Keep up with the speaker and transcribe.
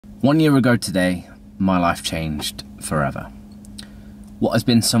1 year ago today, my life changed forever. What has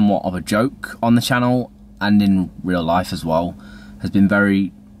been somewhat of a joke on the channel and in real life as well has been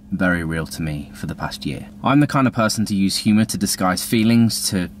very, very real to me for the past year. I'm the kind of person to use humour to disguise feelings,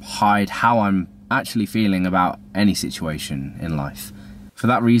 to hide how I'm actually feeling about any situation in life. For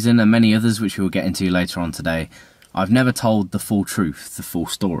that reason, and many others which we will get into later on today, I've never told the full truth, the full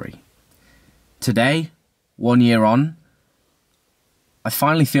story. Today, 1 year on, I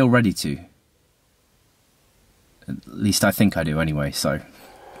finally feel ready to. At least I think I do anyway, so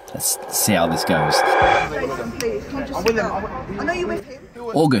let's see how this goes.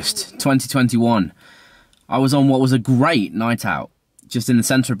 August 2021. I was on what was a great night out, just in the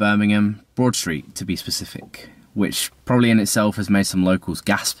centre of Birmingham, Broad Street to be specific, which probably in itself has made some locals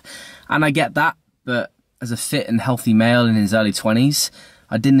gasp. And I get that, but as a fit and healthy male in his early 20s,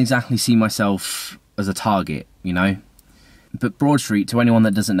 I didn't exactly see myself as a target, you know? But Broad Street, to anyone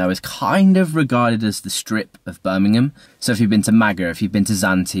that doesn't know, is kind of regarded as the strip of Birmingham. So if you've been to Maga, if you've been to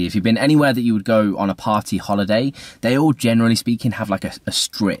Zante, if you've been anywhere that you would go on a party holiday, they all, generally speaking, have like a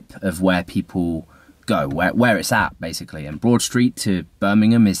strip of where people go, where it's at, basically. And Broad Street to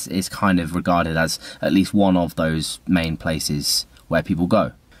Birmingham is kind of regarded as at least one of those main places where people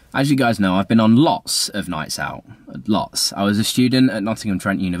go. As you guys know, I've been on lots of nights out, lots. I was a student at Nottingham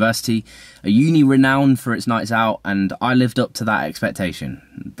Trent University, a uni renowned for its nights out, and I lived up to that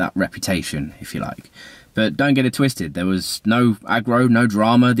expectation, that reputation, if you like. But don't get it twisted, there was no aggro, no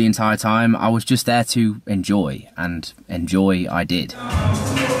drama the entire time. I was just there to enjoy, and enjoy I did.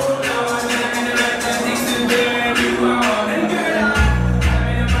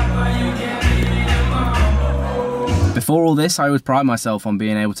 Before all this, I always pride myself on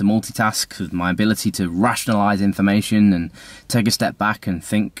being able to multitask, with my ability to rationalise information and take a step back and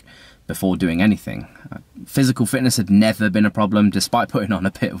think before doing anything. Physical fitness had never been a problem, despite putting on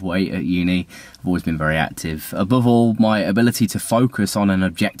a bit of weight at uni. I've always been very active. Above all, my ability to focus on an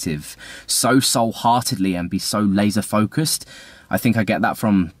objective so soul-heartedly and be so laser-focused, I think I get that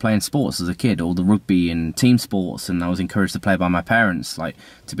from playing sports as a kid, all the rugby and team sports, and I was encouraged to play by my parents. Like,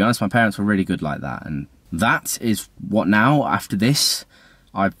 to be honest, my parents were really good like that, and that is what now, after this,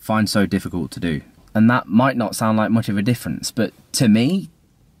 I find so difficult to do. And that might not sound like much of a difference, but to me,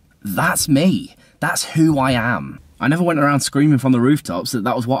 that's me. That's who I am. I never went around screaming from the rooftops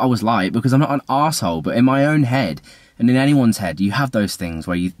that was what I was like, because I'm not an arsehole, but in my own head, and in anyone's head, you have those things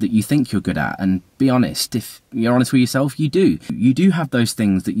that you think you're good at, and be honest, if you're honest with yourself, you do. You do have those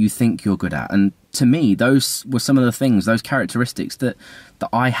things that you think you're good at, and to me, those were some of the things, those characteristics that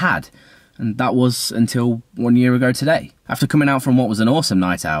I had. And that was until 1 year ago today. After coming out from what was an awesome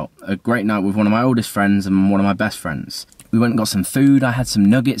night out, a great night with one of my oldest friends and one of my best friends. We went and got some food. I had some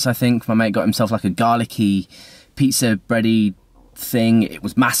nuggets, I think. My mate got himself like a garlicky pizza bready thing. It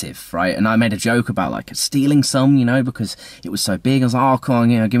was massive, right? And I made a joke about like stealing some, you know, because it was so big. I was like, oh, come on,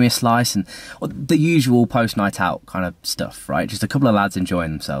 you know, give me a slice. And the usual post-night out kind of stuff, right? Just a couple of lads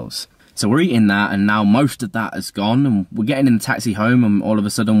enjoying themselves. So we're eating that, and now most of that has gone, and we're getting in the taxi home, and all of a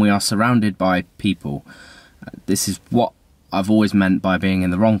sudden we are surrounded by people. This is what I've always meant by being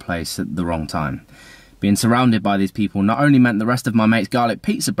in the wrong place at the wrong time. Being surrounded by these people not only meant the rest of my mate's garlic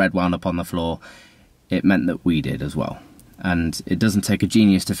pizza bread wound up on the floor, it meant that we did as well. And it doesn't take a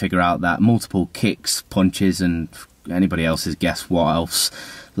genius to figure out that multiple kicks, punches, and anybody else's guess what else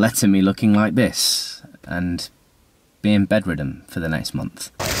led to me looking like this, and being bedridden for the next month.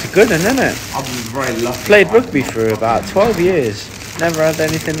 It's a good one, isn't it? I've been very lucky. Played rugby for about 12 years. Never had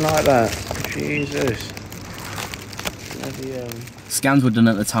anything like that. Jesus. Scans were done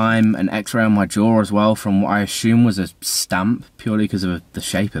at the time, an x-ray on my jaw as well, from what I assume was a stamp, purely because of the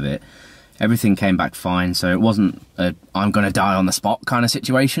shape of it. Everything came back fine, so it wasn't a I'm gonna die on the spot kind of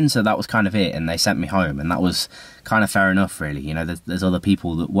situation, so that was kind of it, and they sent me home, and that was kind of fair enough, really. You know, there's other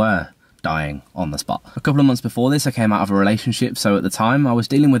people that were dying on the spot. A couple of months before this, I came out of a relationship, so at the time I was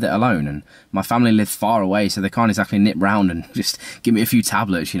dealing with it alone, and my family lived far away, so they can't exactly nip round and just give me a few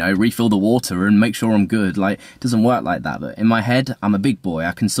tablets, you know, refill the water and make sure I'm good. Like, it doesn't work like that. But in my head, I'm a big boy,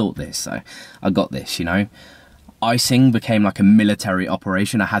 I can sort this, so I got this, you know. Icing became like a military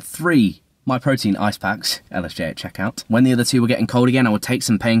operation. I had 3 My Protein ice packs, LSJ at checkout. When the other 2 were getting cold again, I would take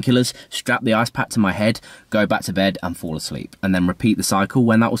some painkillers, strap the ice pack to my head, go back to bed and fall asleep. And then repeat the cycle.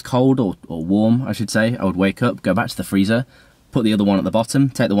 When that was cold, or warm, I should say, I would wake up, go back to the freezer, put the other one at the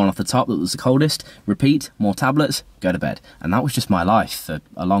bottom, take the one off the top that was the coldest, repeat, more tablets, go to bed. And that was just my life for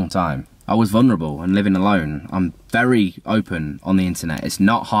a long time. I was vulnerable and living alone. I'm very open on the internet. It's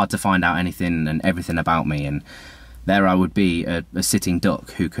not hard to find out anything and everything about me. And there I would be, a sitting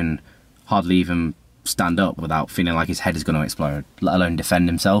duck who can hardly even stand up without feeling like his head is going to explode, let alone defend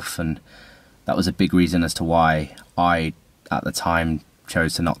himself. And that was a big reason as to why I, at the time,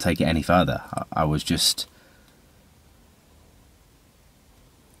 chose to not take it any further. I just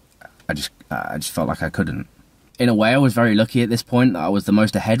felt like I couldn't. In a way, I was very lucky at this point that I was the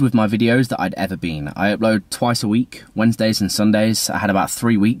most ahead with my videos that I'd ever been. I upload twice a week, Wednesdays and Sundays. I had about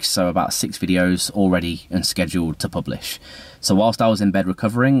 3 weeks, so about 6 videos already and scheduled to publish. So whilst I was in bed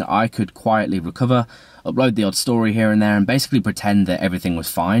recovering, I could quietly recover, upload the odd story here and there, and basically pretend that everything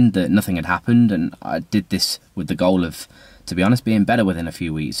was fine, that nothing had happened. And I did this with the goal of, to be honest, being better within a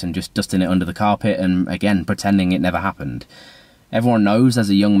few weeks and just dusting it under the carpet and, again, pretending it never happened. Everyone knows as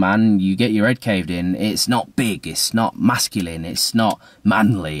a young man, you get your head caved in. It's not big, it's not masculine, it's not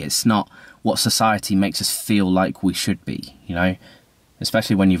manly, it's not what society makes us feel like we should be, you know?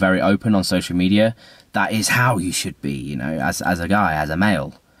 Especially when you're very open on social media, that is how you should be, you know, as a guy, as a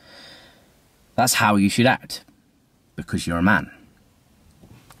male. That's how you should act, because you're a man.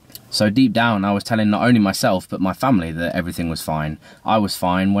 So deep down, I was telling not only myself, but my family that everything was fine. I was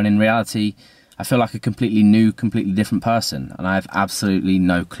fine, when in reality, I feel like a completely new, completely different person, and I have absolutely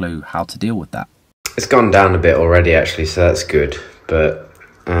no clue how to deal with that. It's gone down a bit already, actually, so that's good. But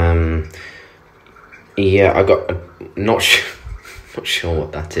yeah, not sure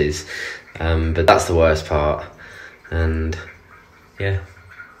what that is, but that's the worst part. And yeah,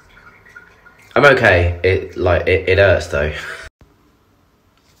 I'm okay. It hurts though.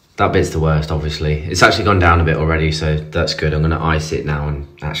 That bit's the worst, obviously. It's actually gone down a bit already, so that's good. I'm going to ice it now and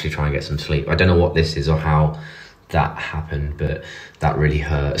actually try and get some sleep. I don't know what this is or how that happened, but that really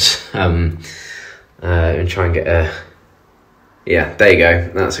hurts. And try and get a... Yeah, there you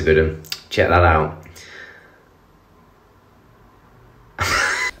go. That's a good one. Check that out.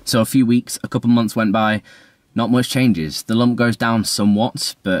 So a few weeks, a couple months went by. Not much changes. The lump goes down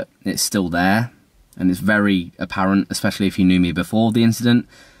somewhat, but it's still there. And it's very apparent, especially if you knew me before the incident.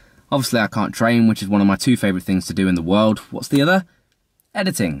 Obviously, I can't train, which is one of my 2 favourite things to do in the world. What's the other?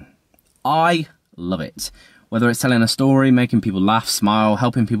 Editing. I love it. Whether it's telling a story, making people laugh, smile,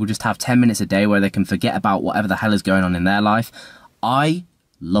 helping people just have 10 minutes a day where they can forget about whatever the hell is going on in their life, I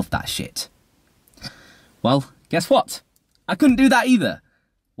love that shit. Well, guess what? I couldn't do that either.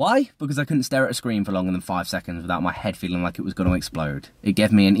 Why? Because I couldn't stare at a screen for longer than 5 seconds without my head feeling like it was going to explode. It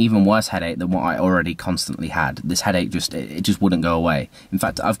gave me an even worse headache than what I already constantly had. This headache just wouldn't go away. In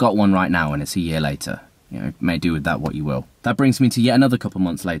fact, I've got one right now and it's a year later. You know, may do with that what you will. That brings me to yet another couple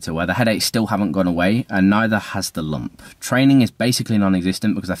months later where the headaches still haven't gone away and neither has the lump. Training is basically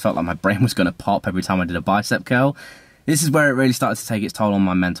non-existent because I felt like my brain was going to pop every time I did a bicep curl. This is where it really started to take its toll on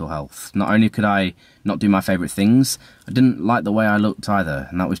my mental health. Not only could I not do my favourite things, I didn't like the way I looked either,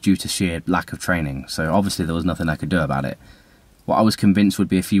 and that was due to sheer lack of training, so obviously there was nothing I could do about it. What I was convinced would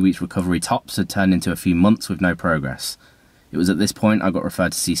be a few weeks recovery tops had turned into a few months with no progress. It was at this point I got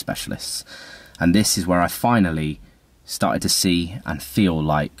referred to see specialists, and this is where I finally started to see and feel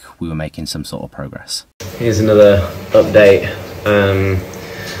like we were making some sort of progress. Here's another update.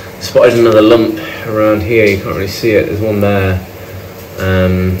 Spotted another lump around here, you can't really see it, there's one there,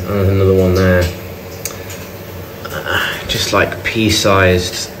 and there's another one there. Just like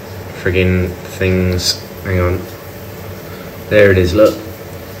pea-sized friggin' things. Hang on. There it is, look.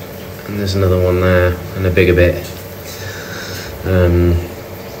 And there's another one there, and a bigger bit.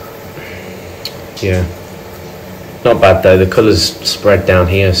 Yeah. Not bad though, the colours spread down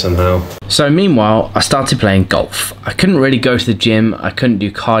here somehow. So meanwhile, I started playing golf. I couldn't really go to the gym, I couldn't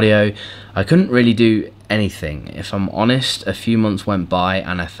do cardio, I couldn't really do anything. If I'm honest, a few months went by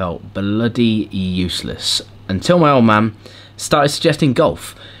and I felt bloody useless. Until my old man started suggesting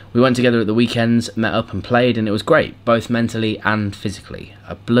golf. We went together at the weekends, met up and played, and it was great, both mentally and physically.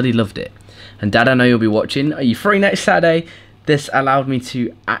 I bloody loved it. And Dad, I know you'll be watching. Are you free next Saturday? This allowed me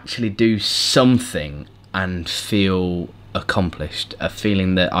to actually do something and feel accomplished, a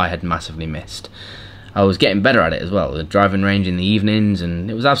feeling that I had massively missed. I was getting better at it as well, the driving range in the evenings, and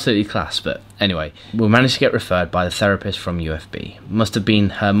it was absolutely class. But anyway, we managed to get referred by the therapist from UFB. Must have been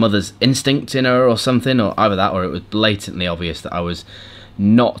her mother's instinct in her or something, or either that or it was blatantly obvious that I was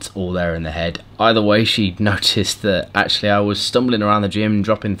not all there in the head. Either way, she noticed that actually I was stumbling around the gym,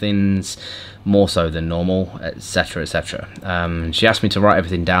 dropping things more so than normal, etc, etc. She asked me to write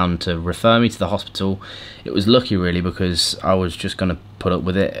everything down to refer me to the hospital. It was lucky really, because I was just going to put up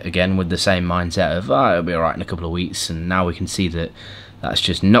with it again with the same mindset of it'll be alright in a couple of weeks, and now we can see that that's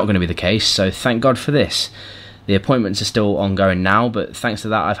just not going to be the case, so thank God for this. The appointments are still ongoing now, but thanks to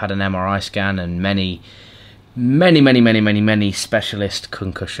that I've had an MRI scan and many specialist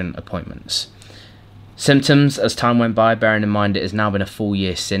concussion appointments. Symptoms as time went by, bearing in mind it has now been a full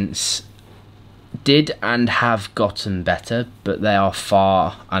year since, did and have gotten better, but they are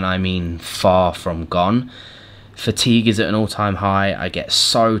far, and I mean far from gone. Fatigue is at an all-time high. I get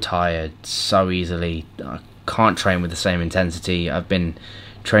so tired so easily. I can't train with the same intensity. I've been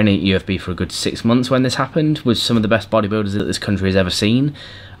training at UFB for a good 6 months when this happened, with some of the best bodybuilders that this country has ever seen.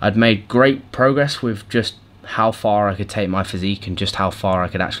 I'd made great progress with just how far I could take my physique and just how far I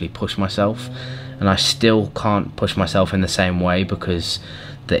could actually push myself, and I still can't push myself in the same way because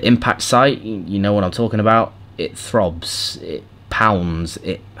the impact site, you know what I'm talking about, it throbs, it pounds,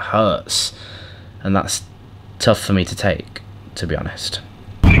 it hurts, and that's tough for me to take, to be honest.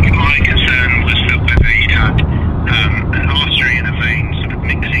 My concern was that whether you'd had an artery and a vein sort of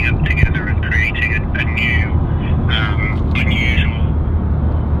mixing up together and creating a new, unusual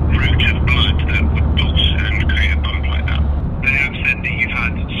route of blood that would pulse and create a bump like that. They have said that you've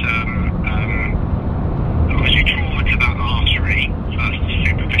had some, obviously trauma to that artery, first the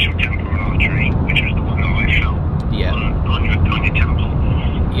superficial temporal artery, which was the one that I felt on your temple.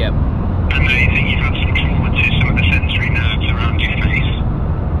 Yep. And they think you've had some trauma to some of the sensory nerves around your face.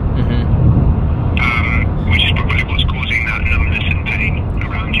 Which is probably what's causing that numbness and pain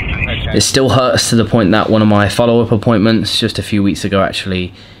around your face. Okay. It still hurts to the point that one of my follow-up appointments just a few weeks ago,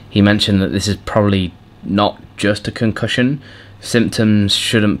 actually, he mentioned that this is probably not just a concussion. Symptoms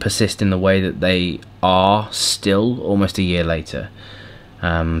shouldn't persist in the way that they are still almost a year later.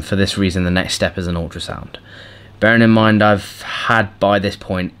 For this reason, the next step is an ultrasound. Bearing in mind I've had by this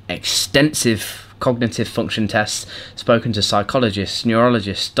point extensive cognitive function tests, spoken to psychologists,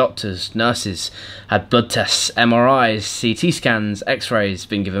 neurologists, doctors, nurses, had blood tests, MRIs, CT scans, x-rays,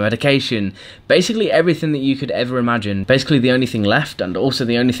 been given medication, basically everything that you could ever imagine. Basically the only thing left, and also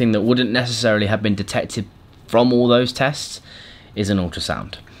the only thing that wouldn't necessarily have been detected from all those tests, is an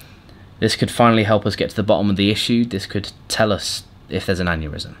ultrasound. This could finally help us get to the bottom of the issue. This could tell us if there's an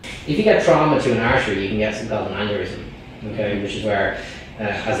aneurysm. If you get trauma to an artery, you can get something called an aneurysm, okay, which is where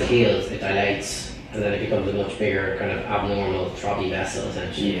as it heals, it dilates, and then it becomes a much bigger kind of abnormal throbby vessel,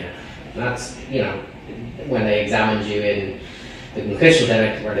 essentially. Yeah. And that's, you know, when they examined you in the concussion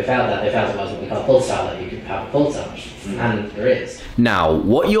clinic where they felt it was what we call pulse style, that you could have a pulse on it, and there is. Now,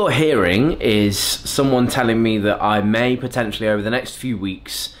 what you're hearing is someone telling me that I may potentially, over the next few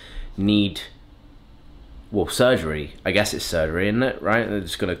weeks, need, well, surgery. I guess it's surgery, isn't it, right? They're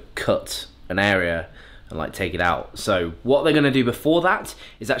just going to cut an area and like take it out. So what they're going to do before that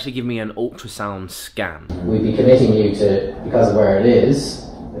is actually give me an ultrasound scan. We'd be committing you to, because of where it is,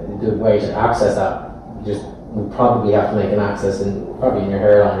 the way to access that, we probably have to make an access probably in your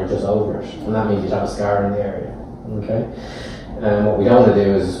hairline or just over it, and that means you'd have a scar in the area, okay? And what we don't want to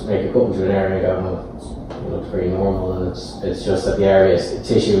do is make a cut into an area and go, well, it looks pretty normal, and it's just that the area,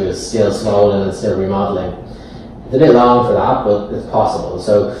 tissue is still swollen and still remodeling. It's a bit long for that, but it's possible.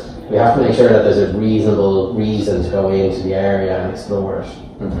 So we have to make sure that there's a reasonable reason to go into the area and explore it,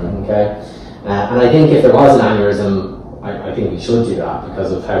 okay? And I think if there was an aneurysm, I think we should do that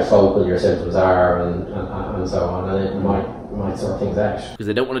because of how focal your symptoms are and so on, and it might sort things out. Because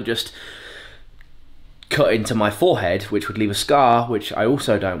they don't want to just cut into my forehead, which would leave a scar, which I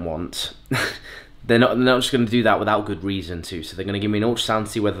also don't want. They're not just going to do that without good reason too. So they're going to give me an ultrasound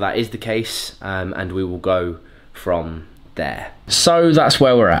to see whether that is the case, and we will go from there. So that's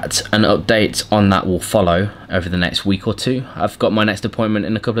where we're at. An update on that will follow over the next week or two. I've got my next appointment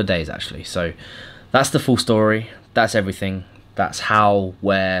in a couple of days actually. So that's the full story. That's everything. That's how,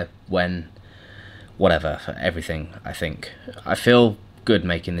 where, when, whatever, for everything, I think. I feel good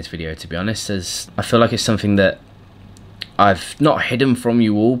making this video, to be honest, as I feel like it's something that I've not hidden from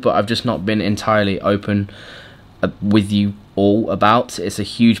you all, but I've just not been entirely open with you all about. It's a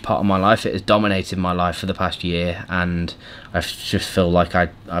huge part of my life. It has dominated my life for the past year, and I just feel like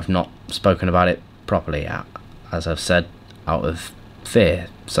I've not spoken about it properly, as I've said, out of fear.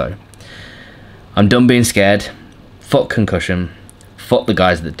 So I'm done being scared. Fuck concussion, fuck the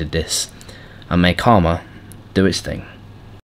guys that did this, and may karma do its thing.